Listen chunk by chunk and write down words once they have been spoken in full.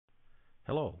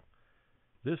Hello.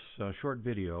 This short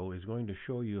video is going to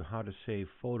show you how to save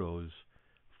photos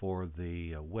for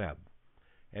the web.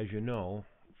 As you know,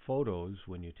 photos,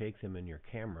 when you take them in your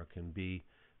camera, can be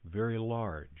very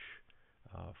large.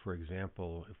 For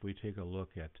example, if we take a look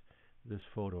at this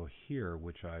photo here,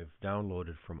 which I've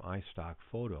downloaded from iStock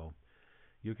Photo,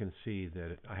 you can see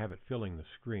that I have it filling the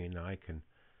screen. Now I can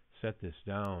set this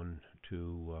down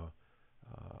to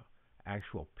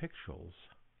actual pixels,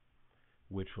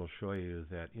 which will show you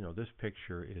that this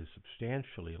picture is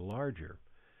substantially larger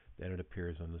than it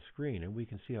appears on the screen. And we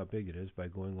can see how big it is by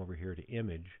going over here to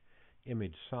image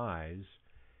size,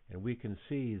 and we can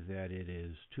see that it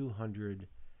is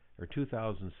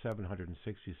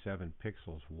 2,767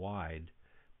 pixels wide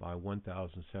by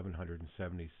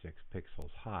 1,776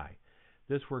 pixels high.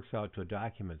 This works out to a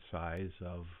document size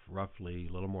of roughly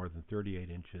a little more than 38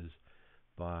 inches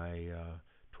by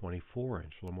 24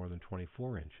 inches, a little more than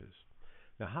 24 inches.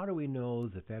 Now, how do we know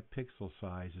that that pixel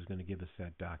size is going to give us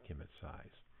that document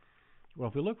size? Well,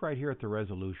 if we look right here at the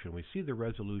resolution, we see the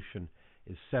resolution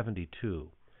is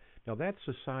 72. Now, that's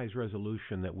the size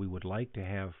resolution that we would like to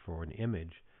have for an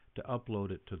image to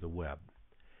upload it to the web.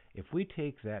 If we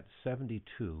take that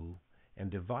 72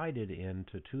 and divide it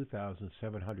into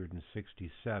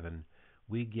 2,767,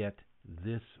 we get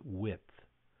this width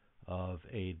of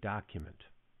a document.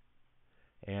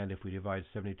 And if we divide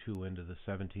 72 into the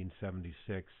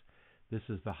 1776, this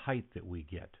is the height that we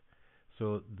get.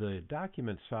 So the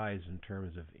document size in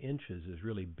terms of inches is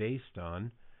really based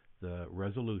on the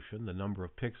resolution, the number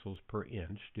of pixels per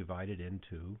inch, divided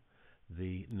into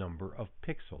the number of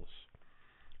pixels.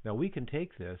 Now we can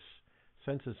take this,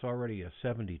 since it's already a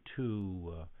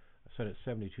 72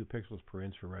 pixels per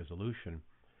inch for resolution,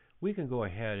 we can go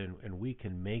ahead and we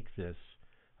can make this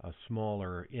a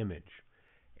smaller image.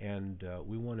 And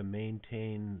we want to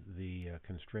maintain the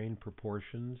constrained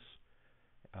proportions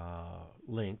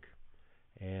link,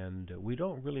 and we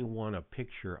don't really want a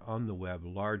picture on the web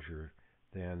larger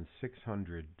than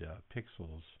 600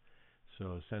 pixels.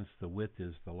 So since the width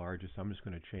is the largest, I'm just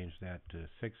going to change that to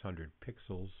 600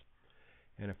 pixels.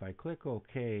 And if I click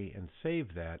OK and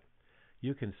save that,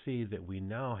 you can see that we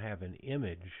now have an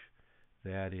image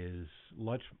that is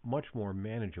much more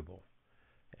manageable.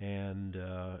 And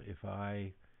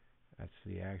that's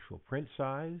the actual print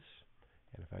size.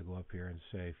 And if I go up here and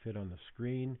say fit on the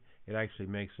screen, it actually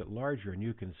makes it larger. And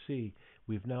you can see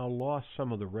we've now lost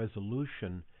some of the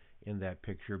resolution in that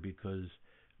picture because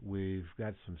we've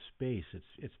got some space.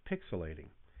 It's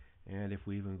pixelating. And if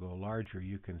we even go larger,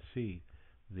 you can see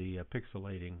the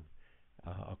pixelating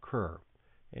occur.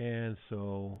 And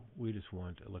so we just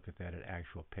want to look at that at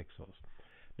actual pixels.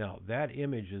 Now that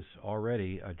image is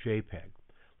already a JPEG.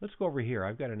 Let's go over here.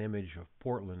 I've got an image of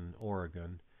Portland,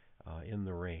 Oregon in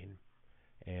the rain.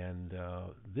 And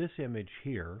this image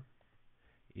here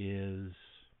is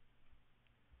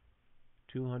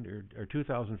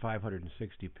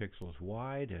 2,560 pixels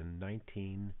wide and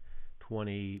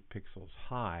 1920 pixels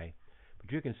high.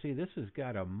 But you can see this has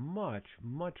got a much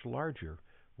larger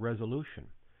resolution.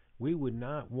 We would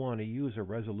not want to use a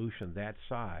resolution that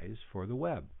size for the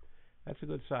web. That's a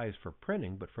good size for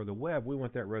printing, but for the web, we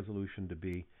want that resolution to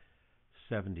be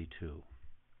 72.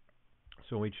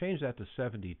 So when we change that to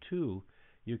 72,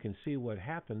 you can see what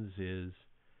happens is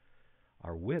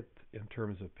our width in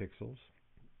terms of pixels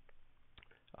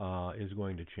is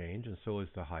going to change, and so is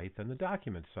the height, and the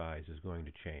document size is going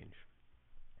to change.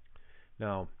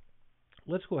 Now,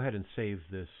 let's go ahead and save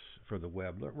this for the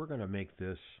web. We're going to make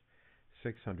this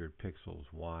 600 pixels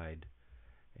wide,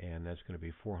 and that's going to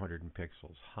be 400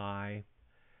 pixels high.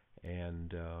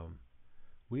 And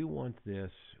we want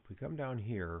this, if we come down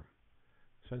here,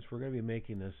 since we're going to be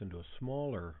making this into a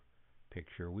smaller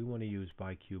picture, we want to use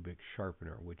bicubic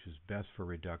sharpener, which is best for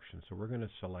reduction. So we're going to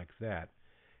select that.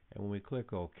 And when we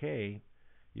click OK,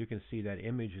 you can see that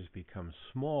image has become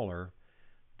smaller,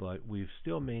 but we've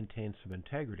still maintained some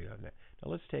integrity on that.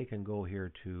 Now let's take and go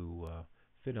here to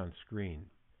fit on screen.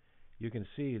 You can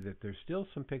see that there's still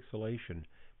some pixelation,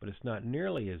 but it's not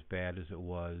nearly as bad as it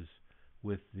was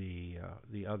with the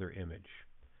other image.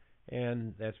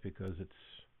 And that's because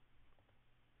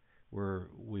we're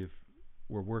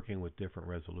working with different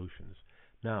resolutions.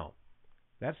 Now,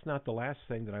 that's not the last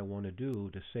thing that I want to do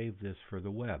to save this for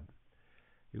the web.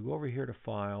 You go over here to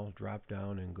File, drop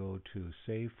down, and go to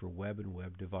Save for Web and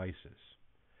Web Devices.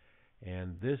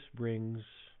 And this brings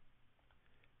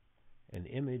an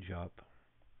image up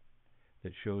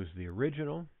that shows the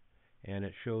original, and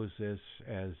it shows this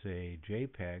as a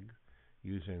JPEG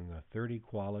using a 30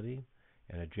 quality,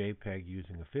 and a JPEG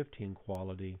using a 15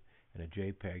 quality, and a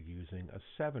JPEG using a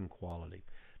 7 quality.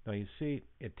 Now you see,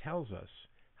 it tells us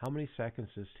how many seconds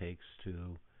this takes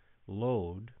to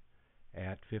load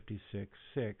at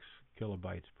 56.6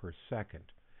 kilobytes per second.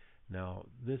 Now,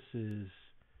 this is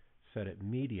set at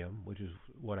medium, which is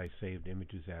what I saved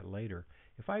images at later.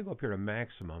 If I go up here to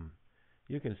maximum,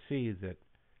 you can see that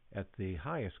at the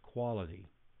highest quality,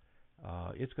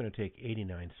 it's going to take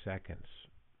 89 seconds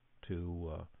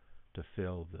to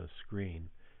fill the screen.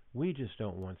 We just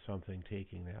don't want something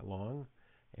taking that long.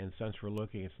 And since we're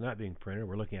looking, it's not being printed,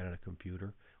 we're looking at it on a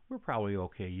computer, we're probably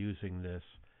okay using this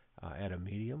at a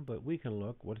medium, but we can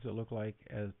look, what does it look like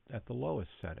at the lowest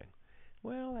setting?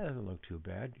 Well, that doesn't look too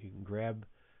bad. You can grab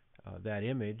that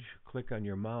image, click on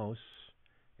your mouse,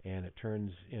 and it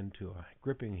turns into a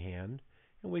gripping hand,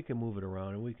 and we can move it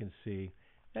around, and we can see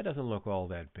that doesn't look all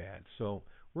that bad. So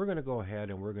we're going to go ahead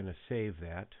and we're going to save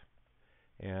that,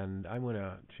 and I'm going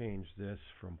to change this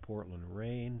from Portland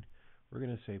Rain. We're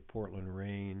going to say Portland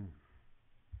Rain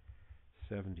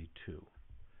 72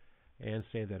 and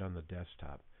save that on the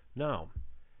desktop. Now,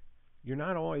 you're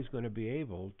not always going to be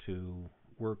able to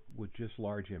work with just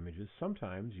large images.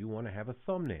 Sometimes you want to have a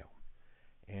thumbnail.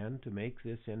 And to make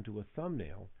this into a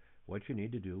thumbnail, what you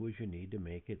need to do is you need to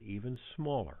make it even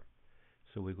smaller.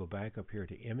 So we go back up here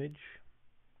to Image,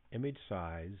 Image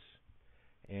Size,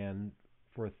 and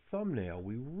for a thumbnail,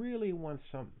 we really want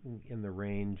something in the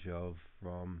range of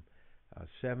from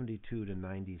 72 to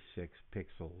 96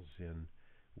 pixels in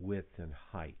width and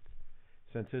height.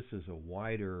 Since this is a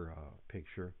wider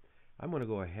picture, I'm going to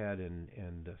go ahead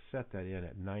and set that in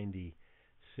at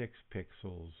 96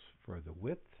 pixels for the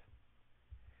width,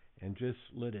 and just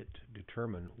let it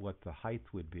determine what the height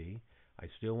would be. I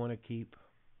still want to keep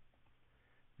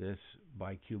this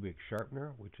bicubic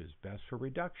sharpener, which is best for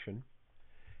reduction.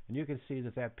 And you can see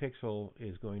that that pixel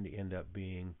is going to end up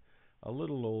being a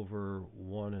little over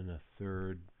 1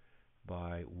 1/3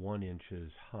 by 1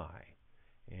 inches high.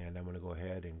 And I'm going to go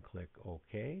ahead and click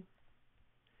OK.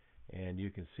 And you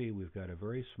can see we've got a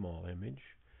very small image.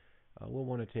 We'll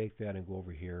want to take that and go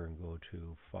over here and go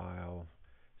to File,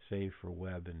 Save for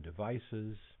Web and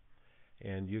Devices.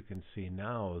 And you can see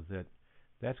now that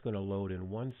that's going to load in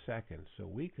 1 second. So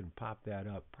we can pop that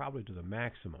up probably to the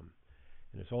maximum.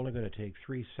 And it's only going to take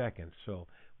 3 seconds. So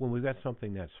when we've got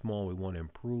something that small, we want to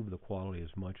improve the quality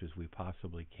as much as we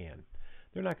possibly can.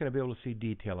 They're not going to be able to see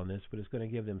detail on this, but it's going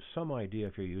to give them some idea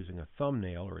if you're using a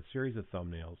thumbnail or a series of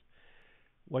thumbnails,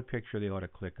 what picture they ought to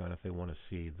click on if they want to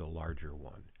see the larger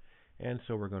one. And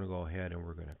so we're going to go ahead and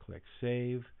we're going to click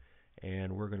Save,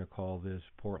 and we're going to call this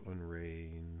Portland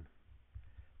Rain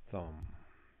Thumb.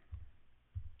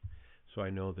 So I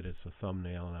know that it's a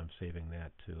thumbnail, and I'm saving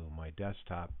that to my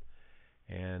desktop.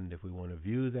 And if we want to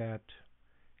view that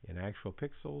in actual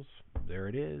pixels, there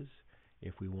it is.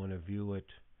 If we want to view it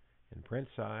in print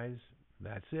size,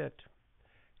 that's it.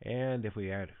 And if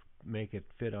we make it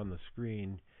fit on the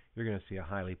screen, you're going to see a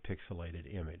highly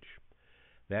pixelated image.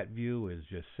 That view is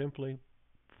just simply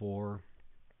for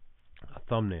a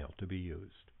thumbnail to be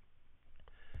used.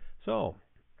 So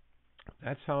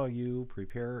that's how you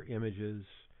prepare images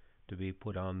to be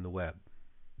put on the web.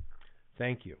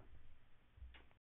 Thank you.